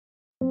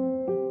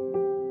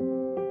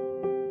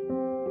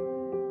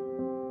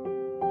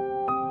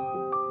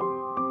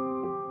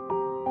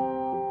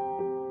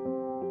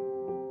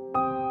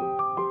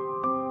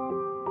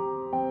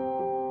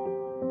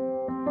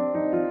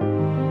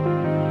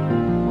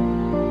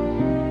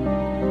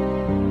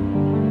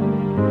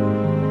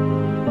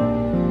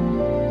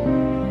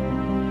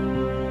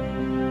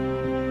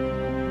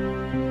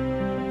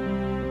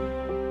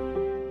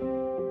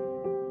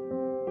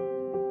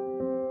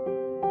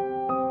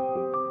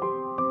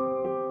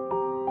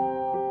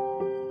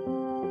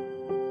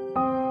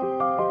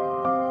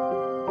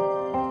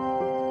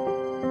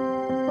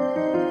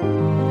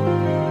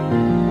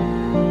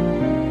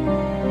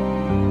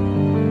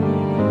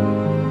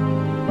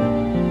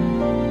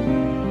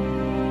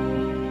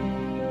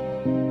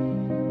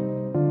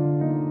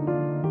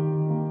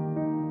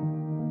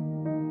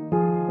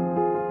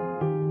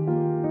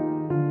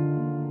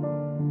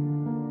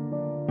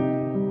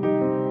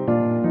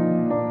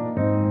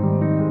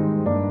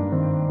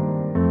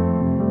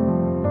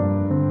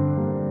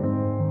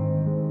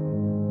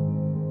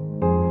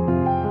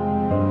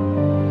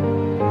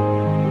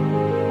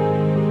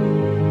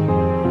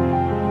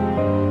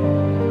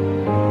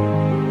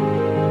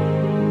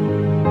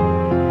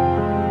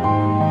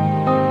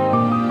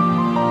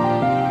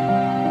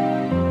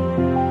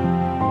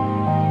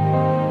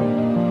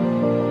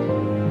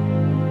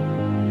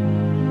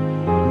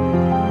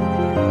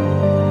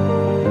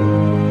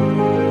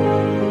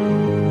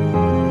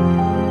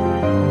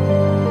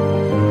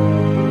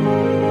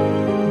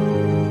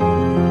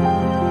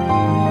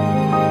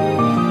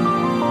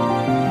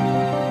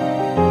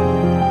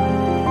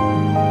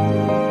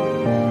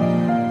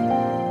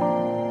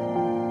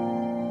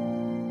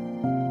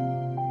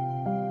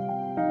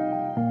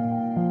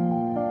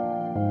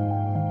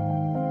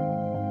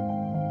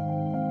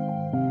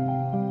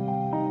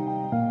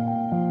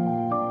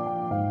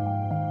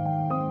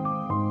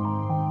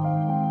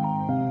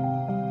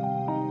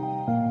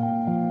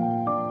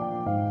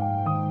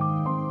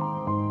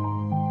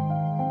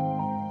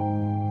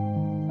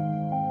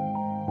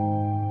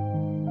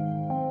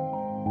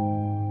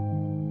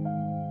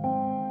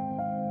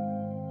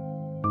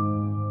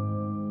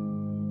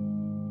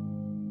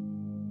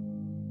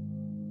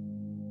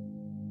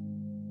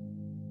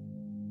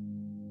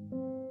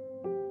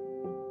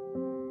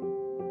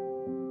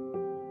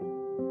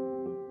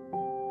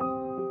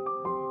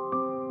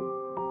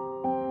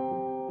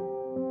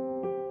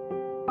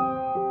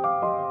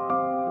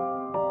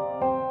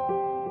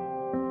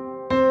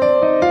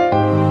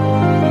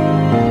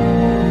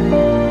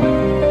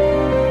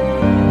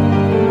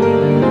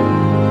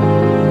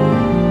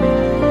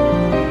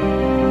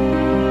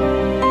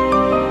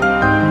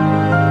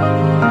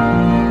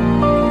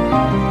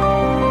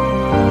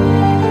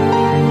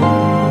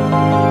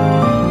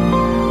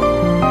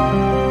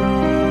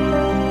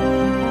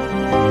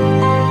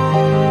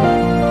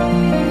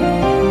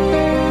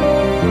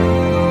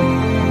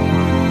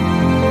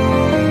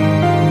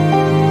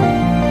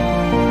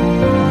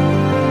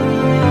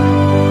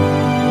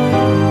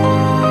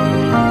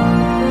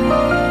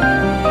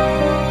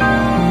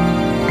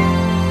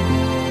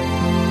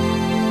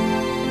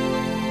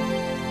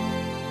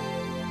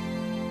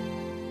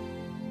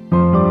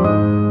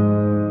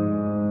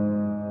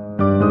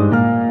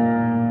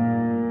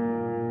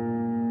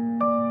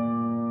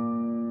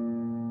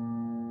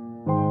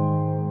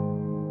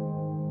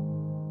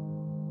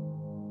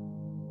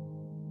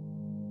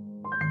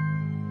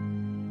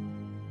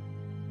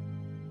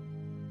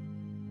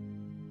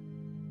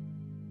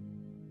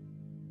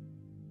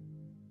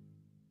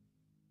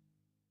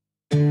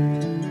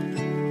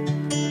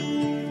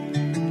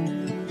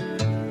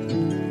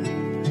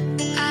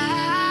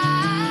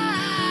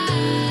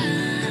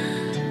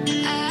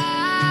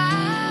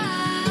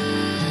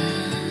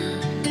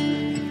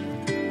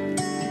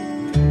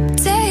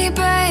Day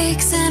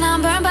breaks and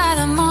I'm burned by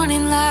the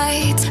morning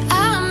light.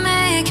 I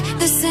make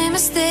the same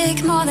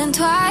mistake more than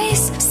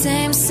twice.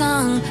 Same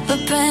song, but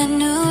brand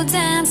new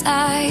dance.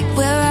 I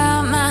wear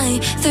out my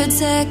third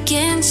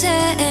second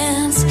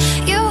chance.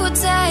 You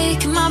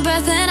take my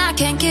breath and I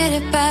can't get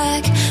it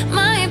back.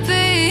 Might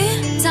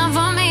be time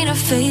for me to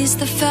face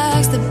the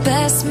facts. The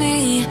best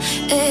me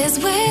is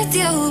with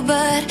you,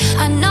 but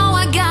I know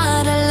I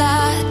got a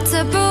lot to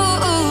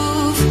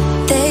prove.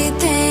 They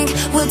think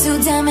we're too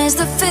damaged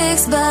to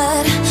fix,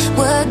 but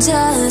we're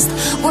just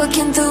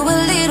working through a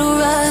little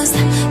rust.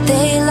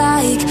 They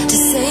like to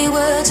say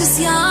we're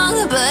just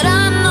young, but